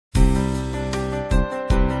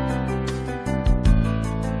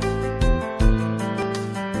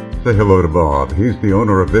Say hello to Bob. He's the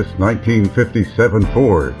owner of this 1957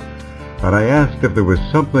 Ford. And I asked if there was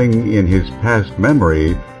something in his past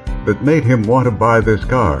memory that made him want to buy this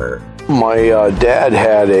car. My dad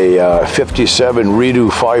had a 57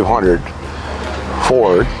 Redo 500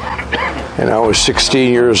 Ford, and I was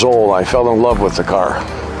 16 years old. I fell in love with the car.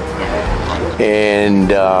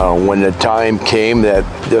 And when the time came that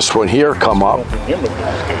this one here come up,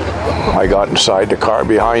 I got inside the car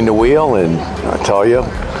behind the wheel, and I tell you,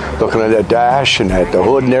 looking at the dash and at the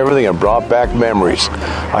hood and everything, it brought back memories.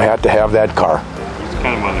 I had to have that car.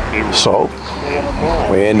 So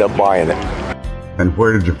we ended up buying it. And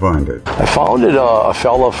where did you find it? I found it, a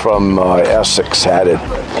fella from Essex had it.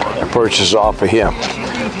 I purchased off of him.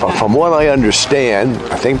 But from what I understand,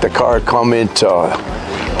 I think the car come into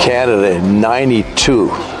Canada in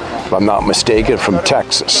 '92, if I'm not mistaken, from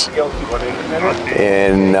Texas.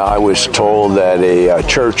 And I was told that a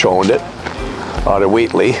church owned it out of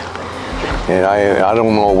Wheatley. And I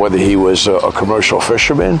don't know whether he was a commercial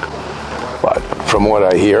fisherman, but from what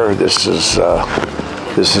I hear, this is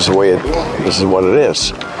what it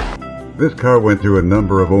is. This car went through a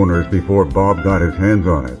number of owners before Bob got his hands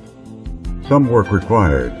on it. Some work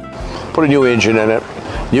required. Put a new engine in it,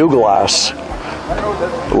 new glass,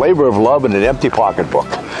 labor of love, and an empty pocketbook.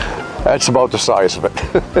 That's about the size of it.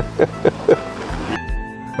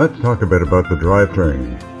 Let's talk a bit about the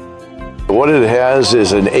drivetrain. What it has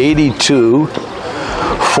is an 82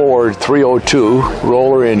 Ford 302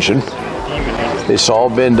 roller engine. It's all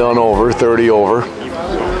been done over, 30 over.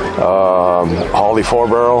 Holley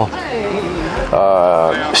 4-barrel,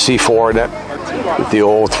 C4 in it, with the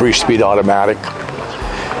old 3-speed automatic.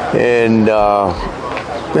 And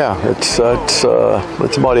yeah, it's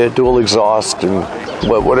about it. Dual exhaust and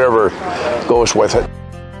whatever goes with it.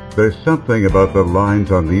 There's something about the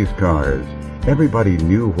lines on these cars. Everybody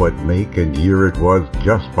knew what make and year it was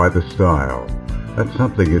just by the style. That's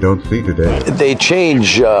something you don't see today. They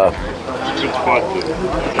change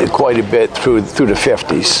quite a bit through the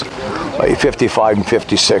 50s. Like 55 and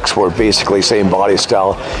 56 were basically same body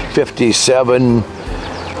style. 57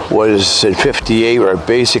 was in 58 were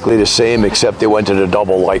basically the same, except they went to the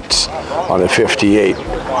double lights on the 58.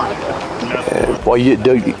 Well, you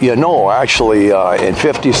know, actually, in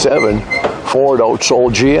 57, Ford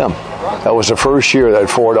outsold GM. That was the first year that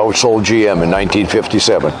Ford outsold GM in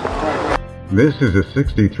 1957. This is a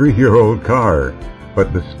 63-year-old car,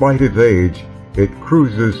 but despite its age, it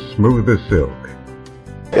cruises smooth as silk.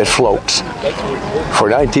 It floats. For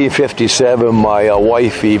 1957, my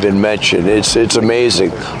wife even mentioned it's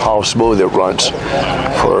amazing how smooth it runs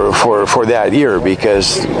for that year,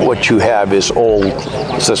 because what you have is old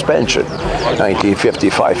suspension,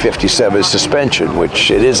 1955-57 suspension,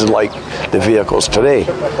 which it isn't like the vehicles today,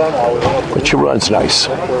 but it runs nice.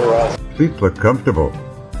 Seats look comfortable.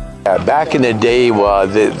 Back in the day,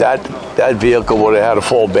 that vehicle would have had a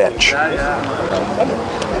full bench,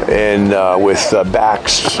 and with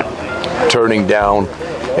backs turning down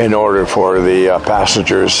in order for the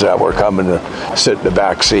passengers that were coming to sit in the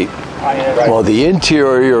back seat. Well, the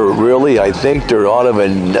interior, really, I think they're out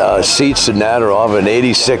of seats and that are out of an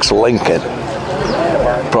 '86 Lincoln,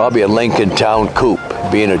 probably a Lincoln Town Coupe,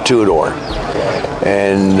 being a two-door,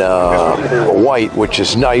 and white, which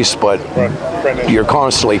is nice, but you're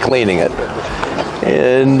constantly cleaning it,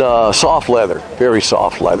 and soft leather, very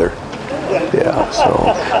soft leather. Yeah,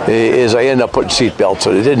 so as I end up putting seat belts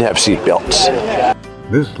on it, didn't have seat belts.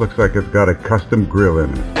 This looks like it's got a custom grill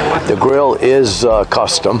in it. The grill is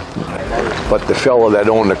custom, but the fellow that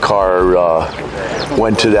owned the car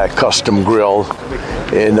went to that custom grill,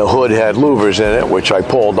 and the hood had louvers in it, which I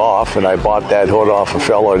pulled off, and I bought that hood off a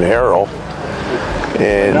fellow in Harrow.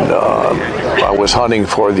 And I was hunting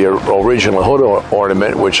for the original hood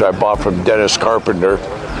ornament, which I bought from Dennis Carpenter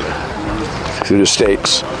through the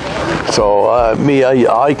States. So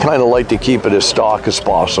I kind of like to keep it as stock as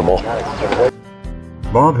possible.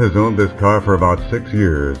 Bob has owned this car for about 6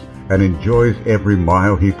 years and enjoys every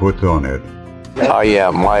mile he puts on it. I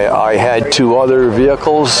am. I had 2 other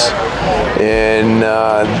vehicles, and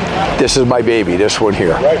this is my baby, this one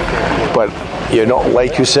here. But you know,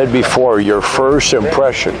 like you said before, your first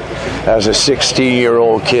impression as a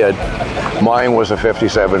 16-year-old kid, mine was a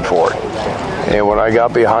 57 Ford. And when I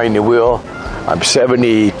got behind the wheel, I'm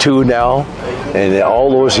 72 now, and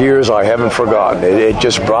all those years I haven't forgotten. It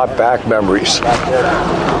just brought back memories.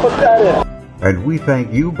 And we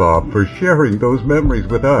thank you, Bob, for sharing those memories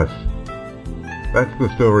with us. That's the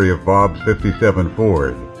story of Bob's 57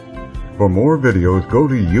 Ford. For more videos, go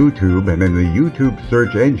to YouTube, and in the YouTube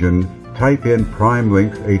search engine, type in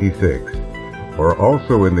PrimeLinks86, or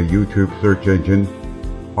also in the YouTube search engine,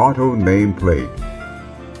 Auto Nameplate.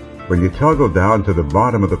 When you toggle down to the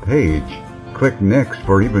bottom of the page, click Next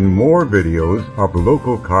for even more videos of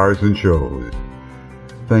local cars and shows.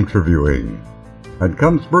 Thanks for viewing. And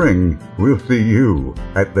come spring, we'll see you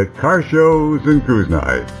at the car shows and cruise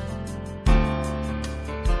nights.